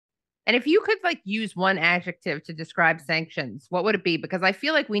And if you could like use one adjective to describe sanctions, what would it be? Because I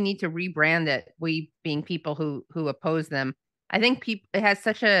feel like we need to rebrand it. We being people who oppose them. I think people it has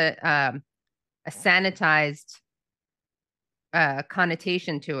such a sanitized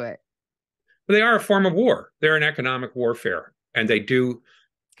connotation to it. But they are a form of war. They're an economic warfare, and Kill they do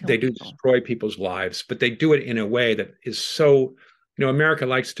people. destroy people's lives, but they do it in a way that is so, America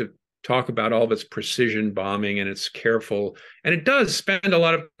likes to talk about all of its precision bombing and it's careful. And it does spend a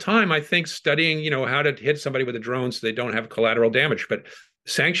lot of time, I think, studying, how to hit somebody with a drone so they don't have collateral damage. But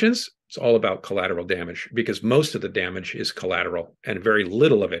sanctions, it's all about collateral damage because most of the damage is collateral and very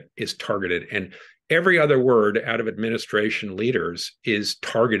little of it is targeted. And every other word out of administration leaders is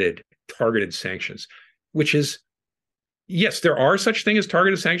targeted sanctions, which is yes, there are such things as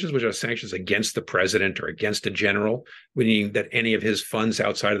targeted sanctions, which are sanctions against the president or against a general, meaning that any of his funds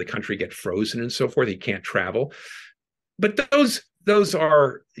outside of the country get frozen and so forth. He can't travel. But those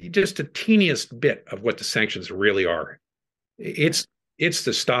are just a teeniest bit of what the sanctions really are. It's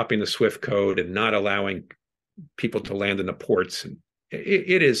the stopping the SWIFT code and not allowing people to land in the ports, and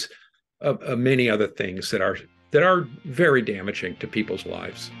it is many other things that are very damaging to people's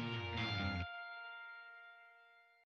lives.